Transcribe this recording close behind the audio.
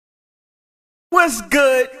What's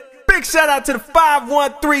good? Big shout out to the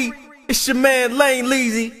 513. It's your man Lane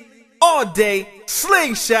Leezy. All day,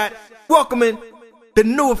 Slingshot, welcoming the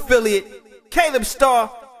new affiliate, Kaleb Starr,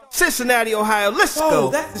 Cincinnati, Ohio. Let's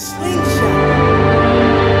go. That's the Slingshot.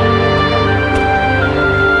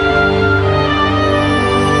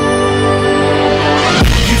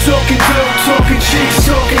 Talking dope, talking chicks,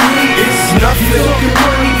 talking heat. It's nothing. You talking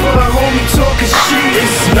money, but a homie talking shit.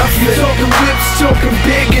 It's nothing. You talking whips, talking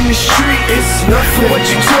big in the street. It's nothing. What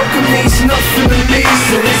you talking means nothing to me.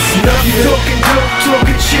 So it's nothing. You talking dope,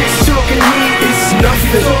 talking chicks, talking heat. It's nothing.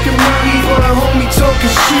 You talking money, but a homie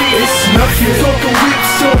talking shit. It's nothing. You talking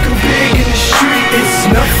whips, talking big in the street.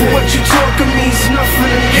 It's nothing. What you talking means nothing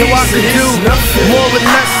to me. Yo, I could do more or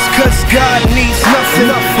less, cause God needs nothing.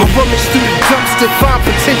 I rummage through the dumpster, find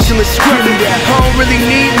potential and scrubbing. I don't really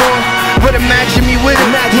need more, but imagine me with it.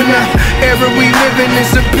 When the era we live in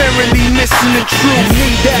is apparently missing the truth.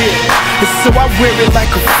 And so I wear it like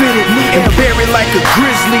a fitted and wear it like a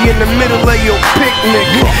grizzly in the middle of your picnic.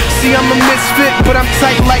 See, I'm a misfit, but I'm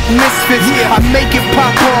tight like misfits. I make it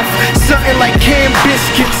pop off, something like canned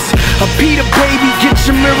biscuits. A Peter baby, get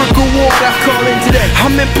your miracle water.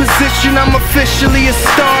 I'm in position, I'm officially a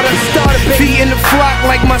starter. Feeding the flock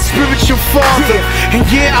like my spiritual father. And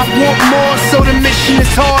yeah, I want more, so the mission is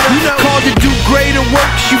harder. Called to do greater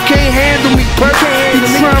works, you can't handle me perfect. You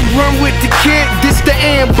try and run with the kid, this the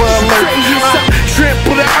Amber Alert.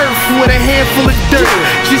 Trample the earth with a handful of dirt,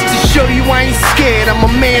 just to show you I ain't scared. I'm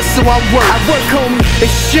a man, so I work, homie. It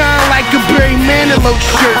shine like a Barry Manilow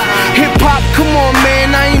shirt. Hip hop, come on,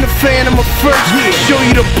 man, I ain't a fan, I'm a first. Show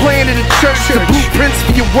you the plan of the church, the blueprints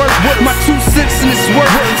for your work. My 2 cents in this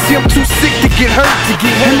work. See, I'm too sick to get hurt.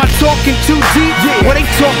 Am I talking too deep? Or they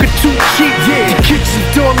talking too cheap? The kitchen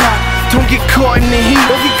door lock, don't get caught in the heat.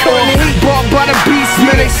 Bought by the beast,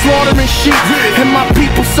 man, they slaughtering sheep. And my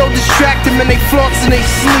people so distracted, man, they floss and they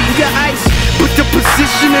sleep. But the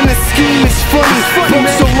position and the scheme is funny. Broke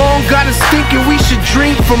so long, got us thinking we should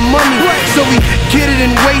dream for money. So we get it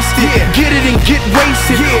and waste it, get it and get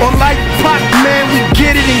wasted. Or like Pac, man, we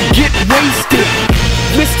get it and get wasted.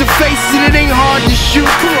 Mr. Face it ain't hard to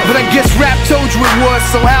shoot, but I guess rap told you it was,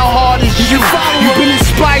 so how hard is you? You've been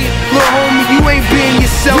inspired, little homie, you ain't being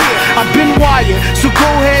yourself. I've been wired, so go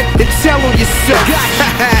ahead and tell on yourself.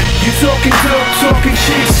 You talking dope, talking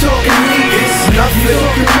chicks, talking heat. It's nothing. You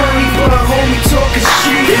talking money, but a homie talking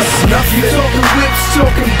shit. It's nothing. You talking whips,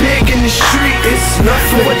 talking big in the street. It's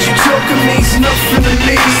nothing. What you talking means nothing to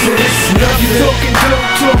me. So it's nothing. You talking dope,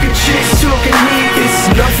 talking chicks, talking heat.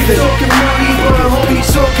 It's nothing. You talking money, but a homie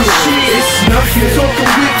talking shit. It's nothing. You talking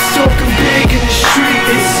whips, talking big in the street.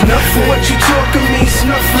 It's nothing. What you talking means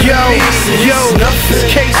nothing to me. So It's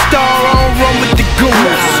K-Star, I don't run with the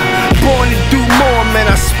goons. Born to do more, man,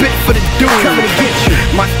 I spit for the dude.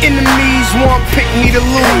 My enemies won't pick me to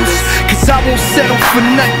lose, cause I won't settle for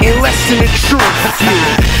nothing less than the truth.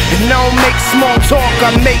 And I don't make small talk,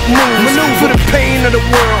 I make moves. For the pain of the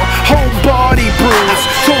world, whole body bruise.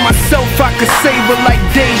 Told myself I could save it like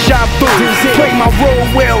deja vu. Play my role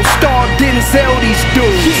well, Star Denzel these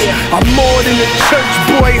dudes. I'm more than a church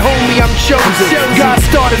boy, homie, I'm chosen. God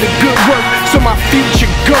started a good work, so my future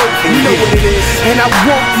goes. You know what it is. And I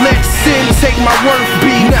won't let sin take my worth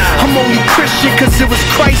be. I'm only Christian cause it was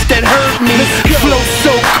Christ that hurt me. Flow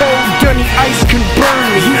so cold, dirty ice can burn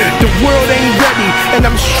me. The world ain't ready, and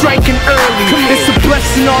I'm striking early. It's a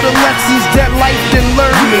blessing, all the lessons that life didn't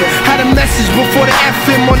learn me. Had a message before the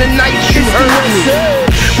FM on the night you heard me.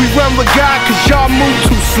 We run with God cause y'all move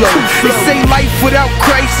too slow. They say life without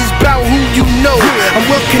Christ is about who you know. I'm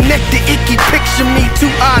well connected, icky, picture me, 2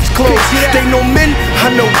 eyes closed. They know men, I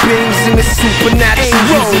know beings in the supernatural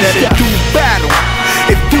road that it do battle.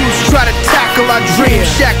 If dudes try to tackle our dreams,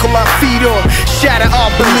 shackle our feet or shatter our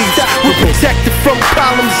beliefs, we're protected from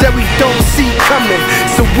problems that we don't see coming.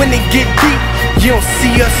 So when they get deep, you don't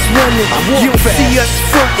see us running, you don't see us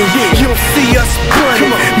fronting, you don't see us bunning.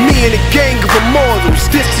 Me and a gang of immortals,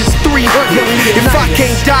 this is 300. If I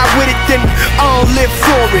can't die with it, then I don't live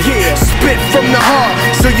for it. Spit from the heart,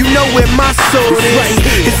 so you know where my soul is.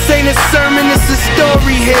 This ain't a sermon, it's a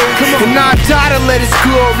story here. And I die to let his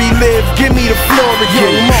glory live. Give me the floor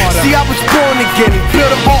again. See, I was born again, built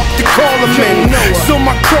an ark to call him in. So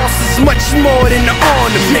my cross is much more than the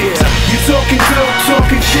ornament. You talking dope,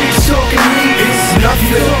 talking chicks, talking heat. It's nothing.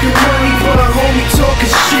 You talking money, but a homie talking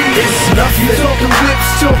shit. It's nothing. You talking whips,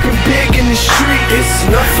 talking big in the street. It's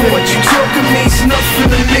nothing. What you talking means nothing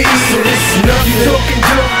to me. So it's nothing. You talking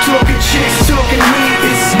dope, talking chicks, talking heat.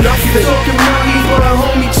 It's nothing. You talking money, but a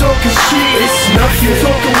homie talking shit. It's nothing. You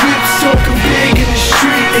talking whips, talking big in the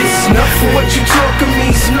street. It's nothing. What you talking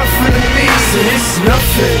means nothing to me. So it's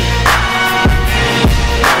nothing.